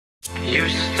You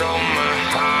stole my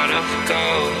heart of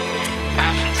gold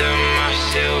after my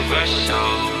silver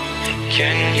soul.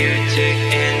 Can you dig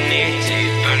any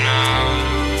deeper now?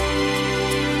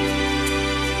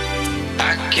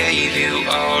 I gave you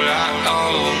all I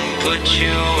own, put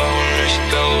you on this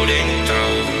golden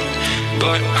throne,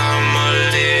 but I'm a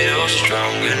little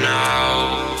stronger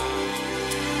now.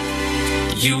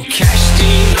 You cashed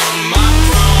in on my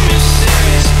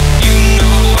promises. You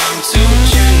know I'm too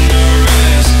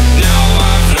generous. Now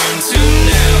I've learned to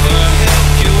never help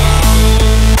you out,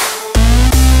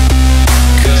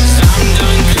 'cause I'm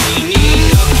done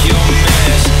cleaning up your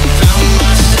mess. Found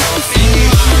myself in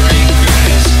my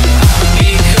regrets. I've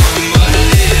become a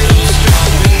little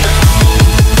stronger now.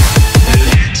 A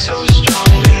little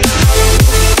stronger now.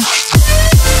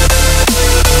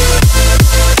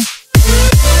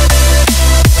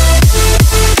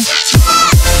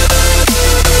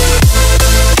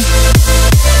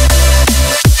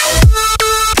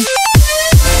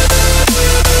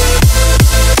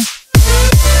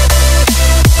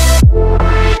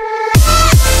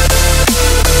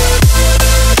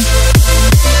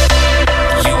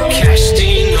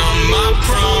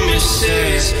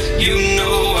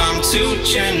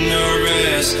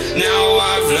 Generous. Now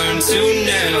I've learned to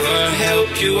never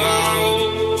help you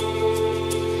out,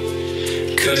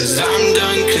 'cause I'm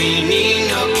done cleaning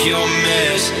up your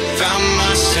mess. Found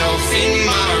myself in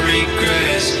my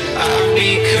regrets. I've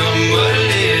become a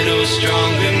little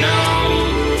stronger now.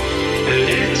 A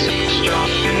little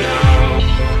stronger now.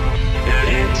 A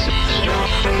little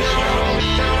stronger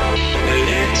now. A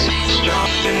little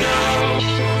stronger now.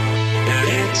 A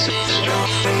little stronger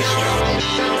now.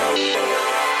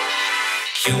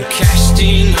 You cashed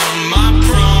in on my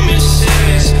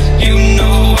promises. You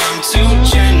know I'm too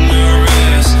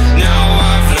generous. Now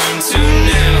I've learned to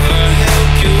never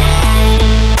help you out,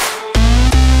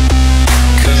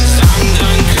 'cause I'm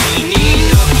done cleaning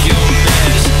up your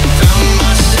mess. Found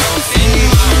myself in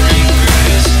my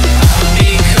regrets. I've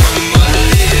become a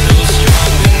little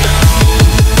stronger now. A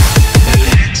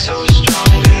little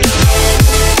stronger now.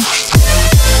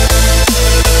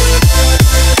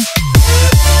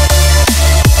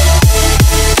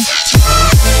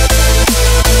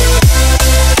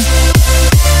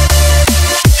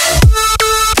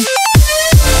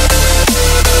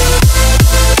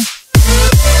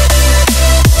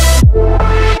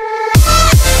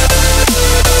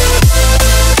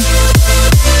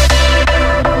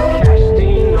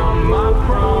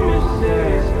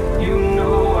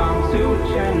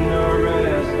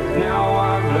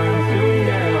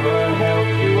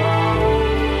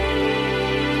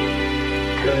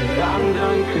 I'm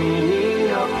done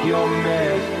cleaning up your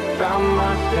mess. Found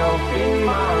myself in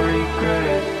my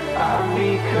regrets. I've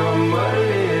become a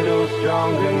little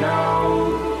stronger now.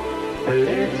 A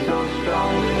little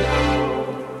stronger now.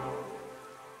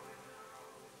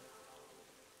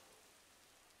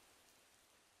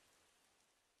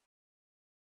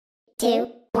 2,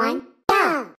 1,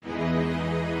 go!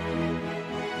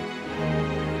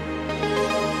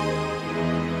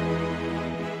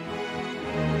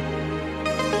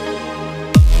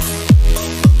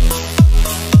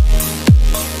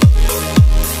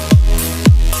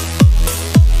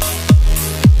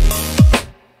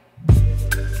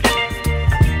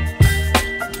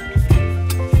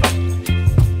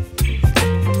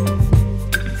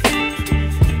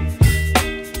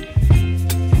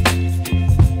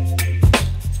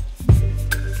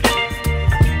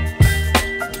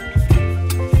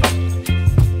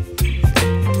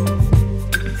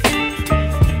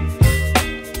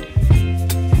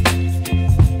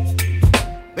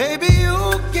 Baby, you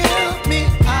get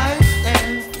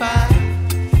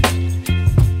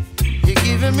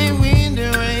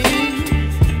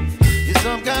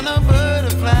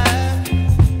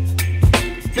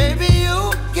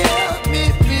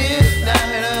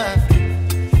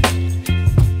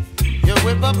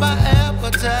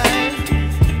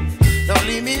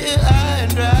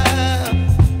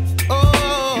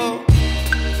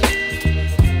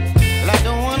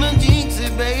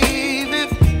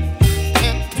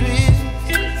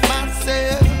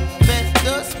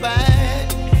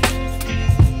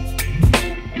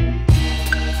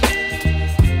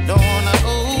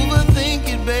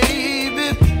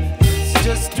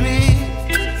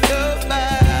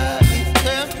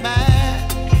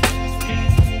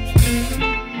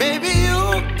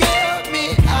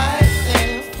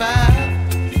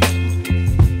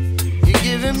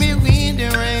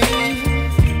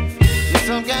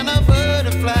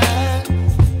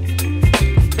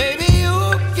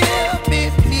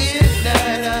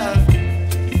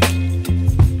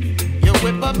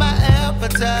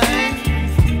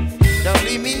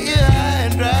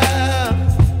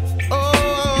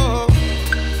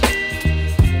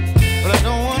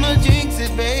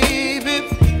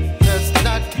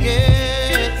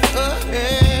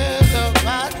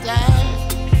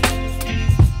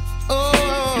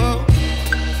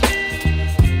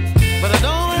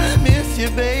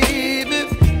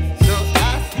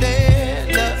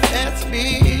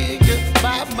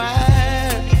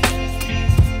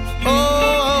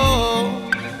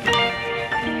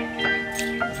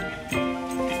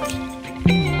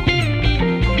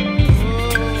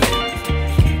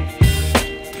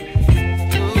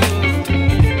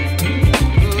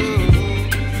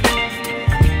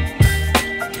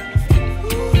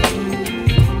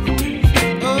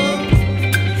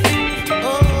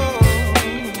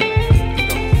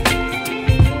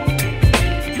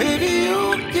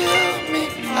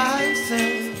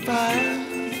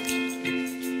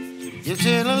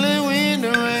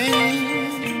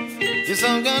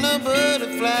kind of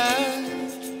butterfly.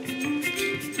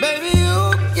 Baby,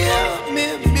 you give me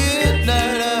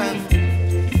midnight.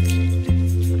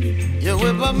 You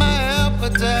whip up my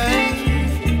appetite.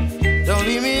 Don't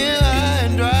leave me here high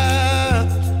and dry.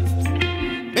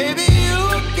 Baby, you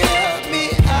give me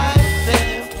ice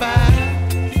and fire.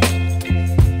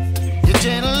 You're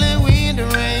channeling wind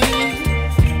and rain.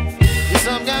 You're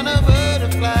some kind of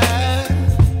butterfly.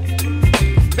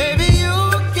 Baby, you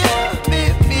give me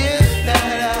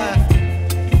midnight.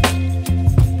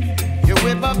 You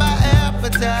whip up my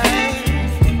appetite.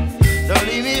 Don't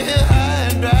leave me here high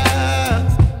and dry.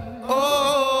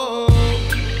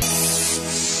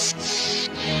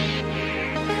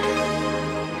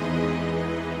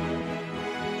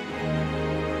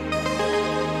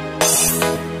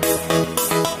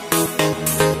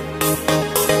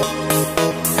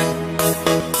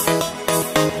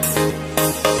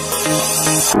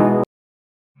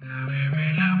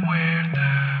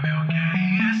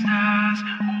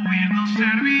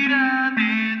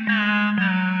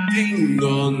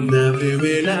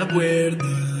 Ábreme la puerta,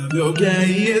 veo que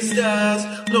ahí estás,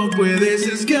 no puedes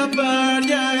escapar,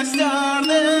 ya es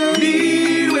tarde.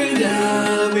 Miro en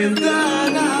la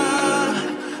ventana,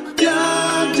 te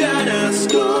hallarás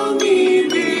con mi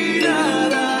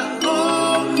mirada,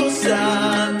 ojos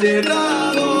aterrados,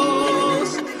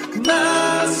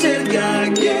 más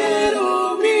cerca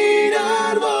quiero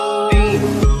mirarnos.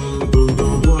 Cuando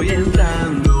voy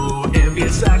entrando,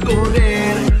 empieza a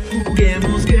correr,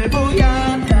 juguemos que voy a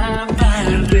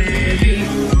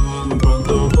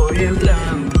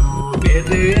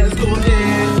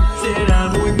escoger, será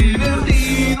muy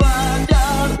divertido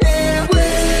hallarte.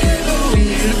 Puedo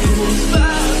oír tus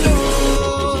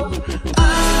pasos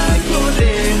al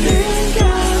correr en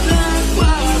cada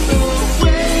cuarto.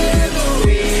 Puedo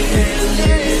oír el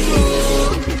eco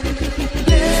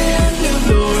del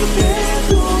temblor de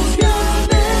tus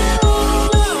ganeos.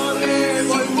 Corre,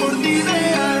 voy por ti de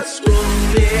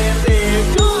esconderte.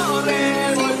 Corre,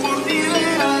 voy por ti de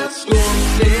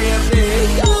esconderte.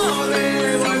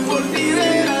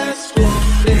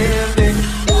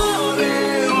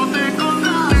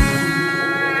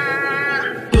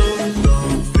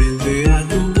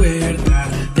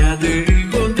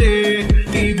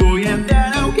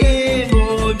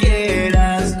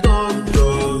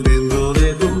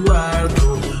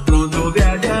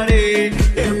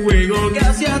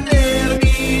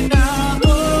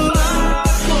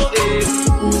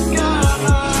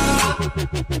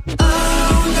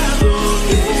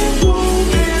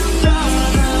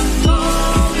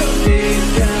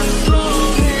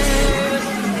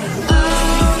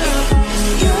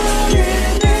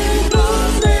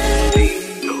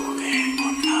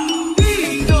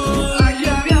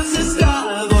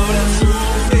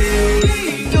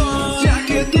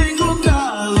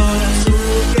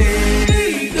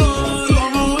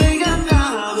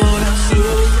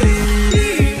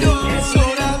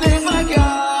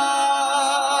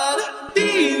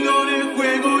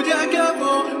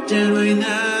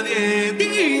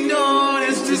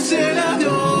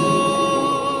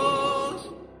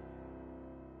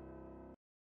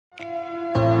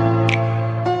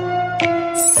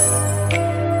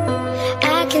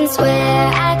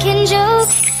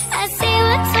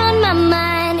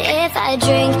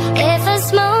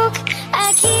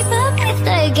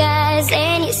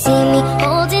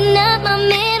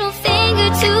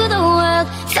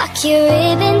 Your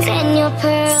ribbons and your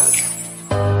pearls,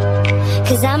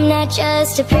 'cause I'm not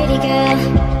just a pretty girl,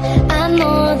 I'm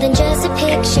more than just a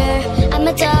picture. I'm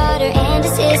a daughter and a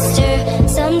sister.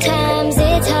 Sometimes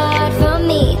it's hard for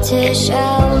me to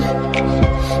show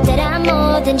that I'm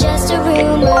more than just a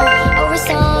rumor or a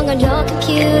song on your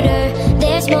computer.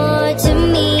 There's more to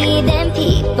me than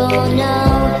people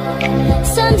know.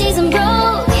 Some days I'm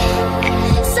broke,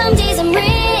 some days I'm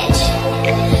rich,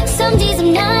 some days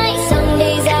I'm nice, some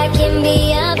days I can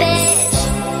be a bitch.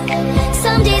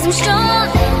 Some days I'm strong,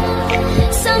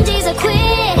 some days I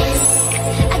quit.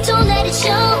 I don't let it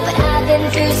show, but I've been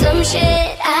through some shit.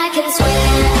 I can swear,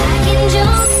 I can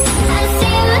joke, I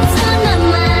say what's on my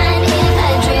mind. If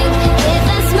I drink, if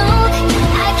I smoke,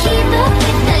 I keep up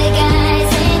with the guys.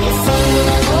 And you see me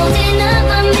holding up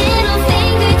my middle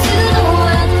finger to the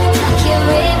world. Tuck your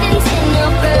ribbons and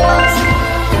your pearls,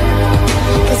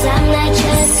 'cause I'm not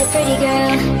just a pretty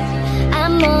girl,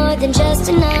 I'm more than just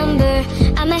a number.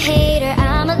 I'm a hater,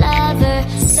 I'm a lover.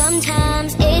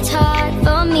 Sometimes it's hard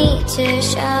for me to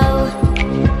show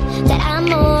that I'm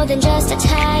more than just a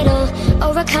title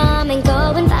or a comment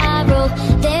going viral.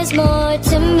 There's more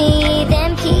to me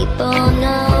than people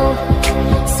know.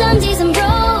 Some days I'm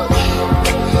broke,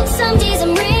 some days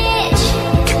I'm rich,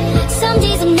 some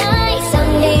days I'm nice,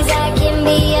 some days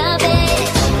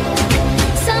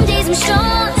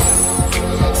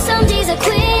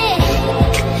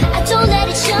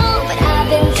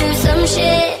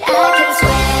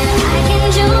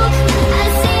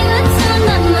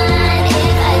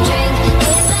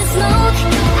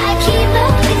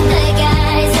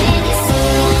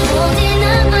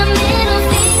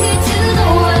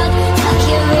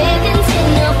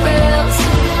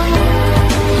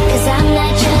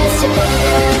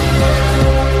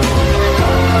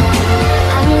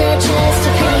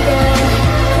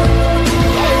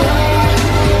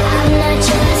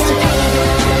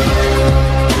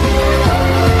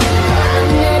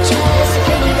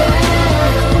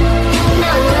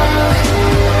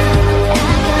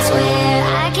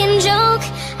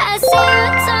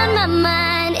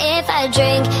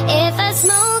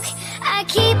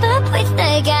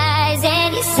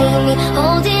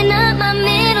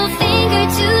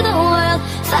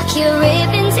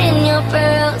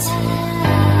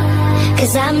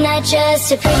 'cause I'm not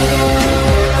just a pretty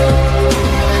girl.